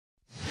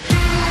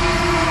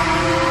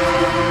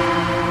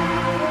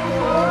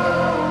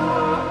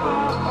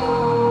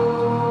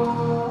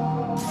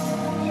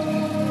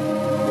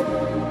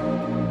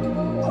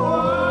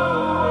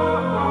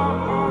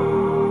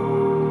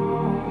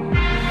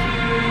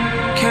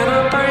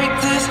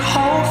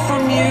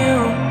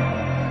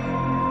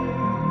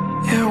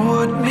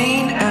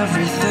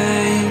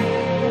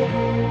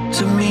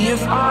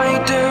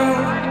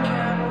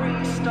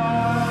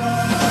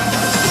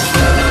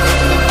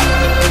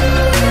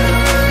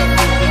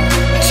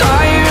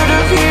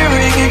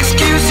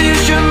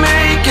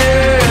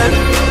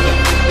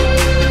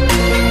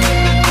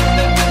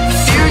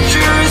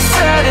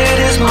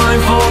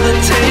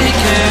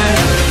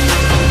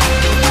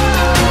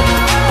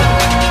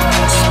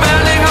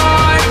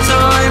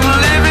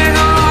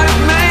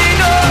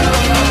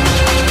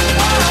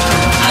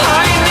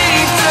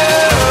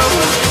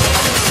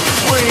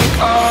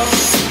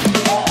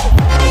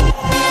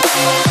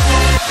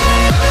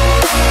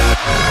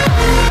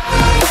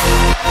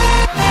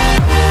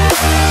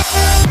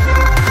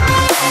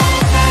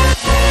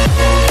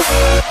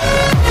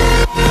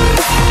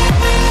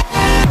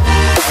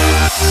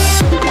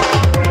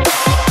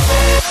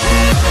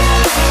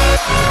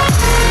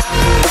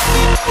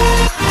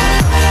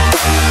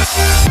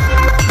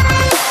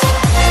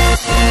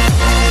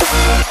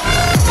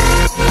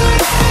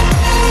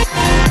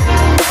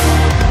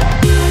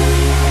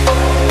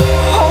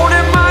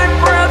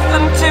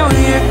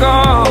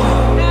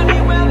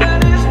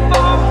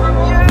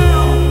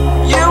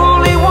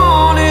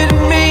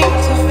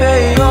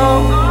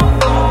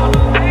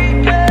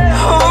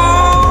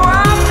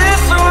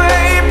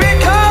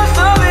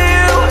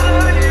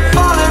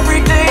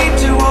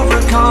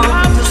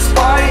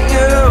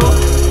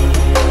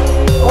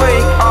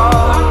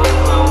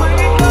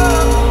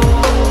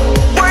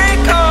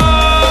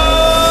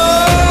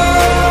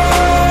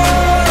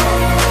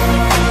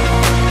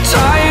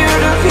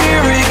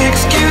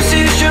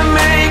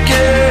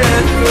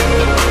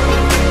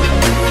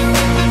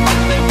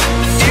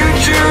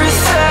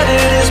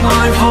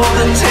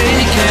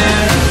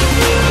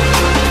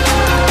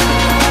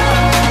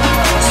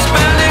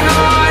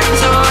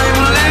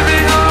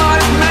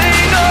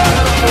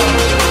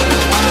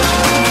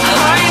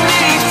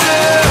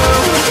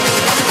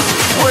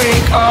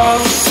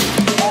up.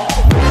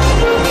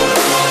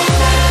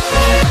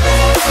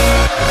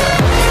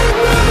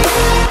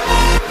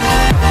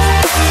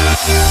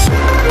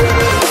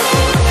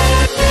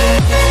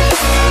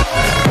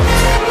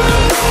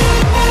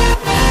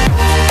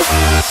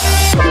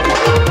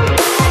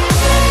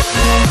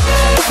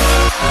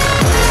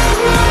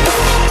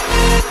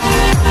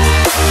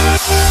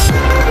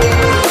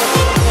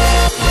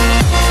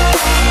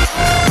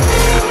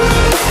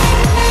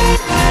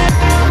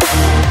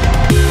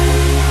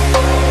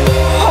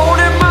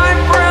 Holding my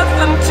breath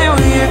until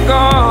you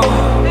go.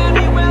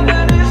 Anywhere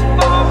that is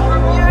far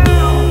from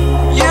you.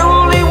 You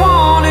only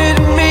wanted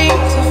me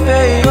to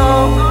fail.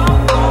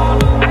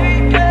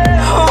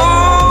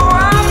 Oh,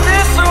 I'm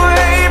this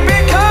way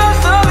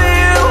because of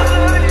you.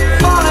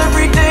 Fought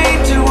every day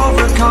to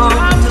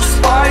overcome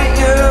despite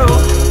you.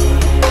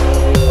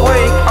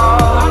 Wake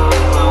up.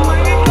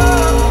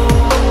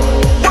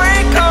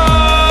 Wake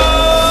up.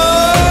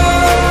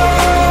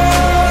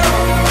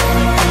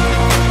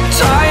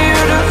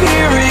 Tired of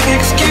hearing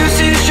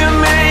excuses you're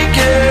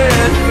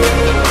making.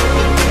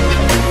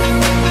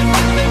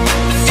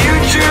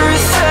 Future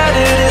is set,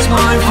 it is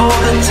mine for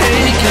the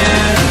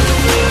taking.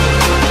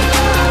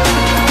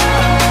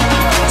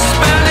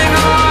 Spending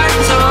a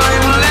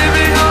lifetime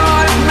living a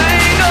life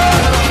made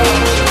up.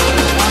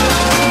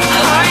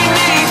 I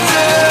need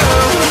to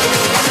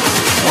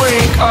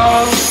wake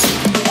up.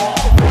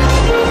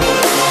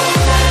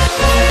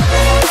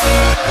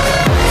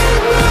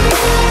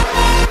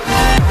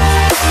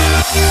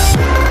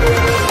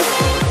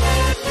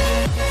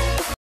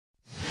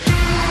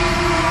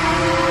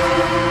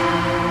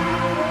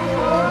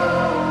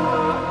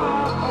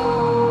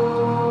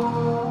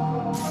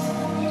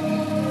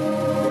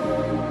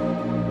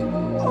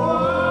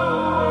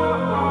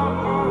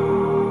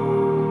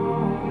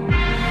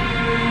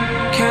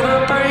 Can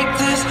I break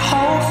this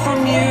hold from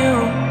you?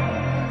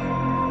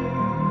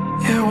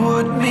 It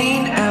would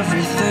mean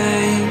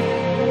everything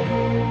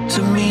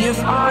to me if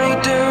I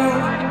do.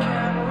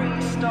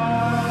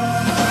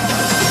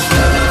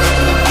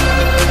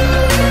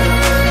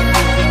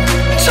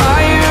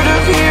 Tired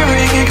of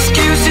hearing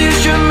excuses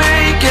you're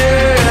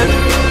making.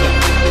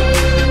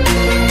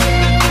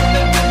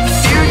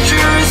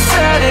 Future is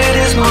set, it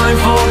is mine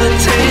for the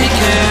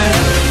taking.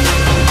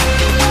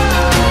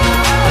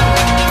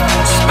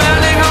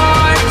 Spending a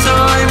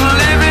lifetime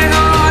living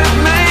a life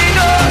made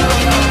up.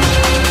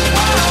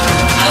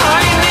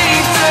 I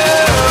need to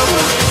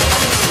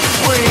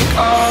wake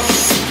up.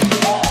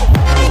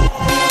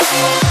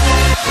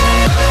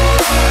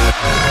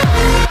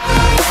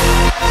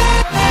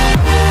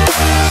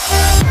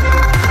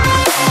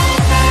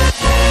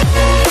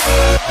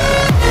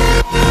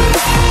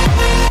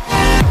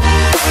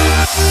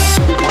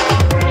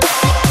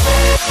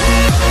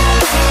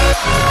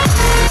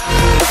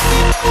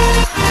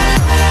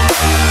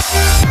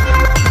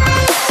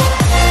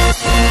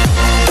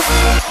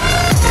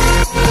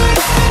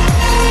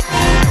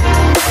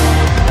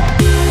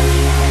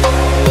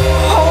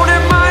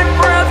 Holding my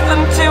breath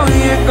until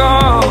you go.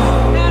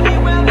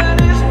 Anywhere that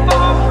is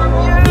far from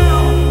you.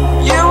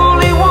 You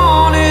only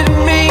wanted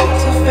me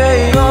to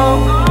fail.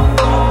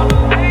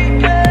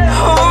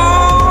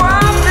 Oh,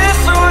 I'm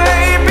this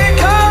way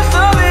because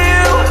of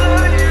you.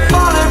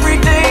 Fought every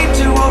day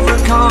to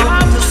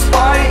overcome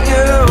despite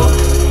you.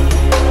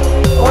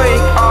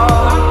 Wake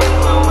up.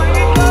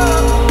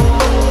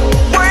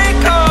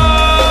 Wake up.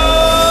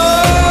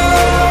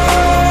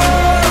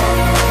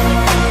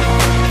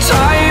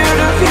 Tired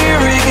of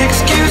hearing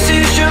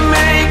excuses you're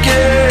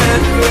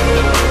making.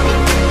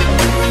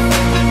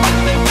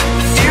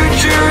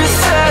 Future is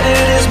set,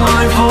 it is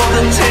mine for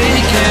the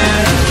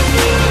taking.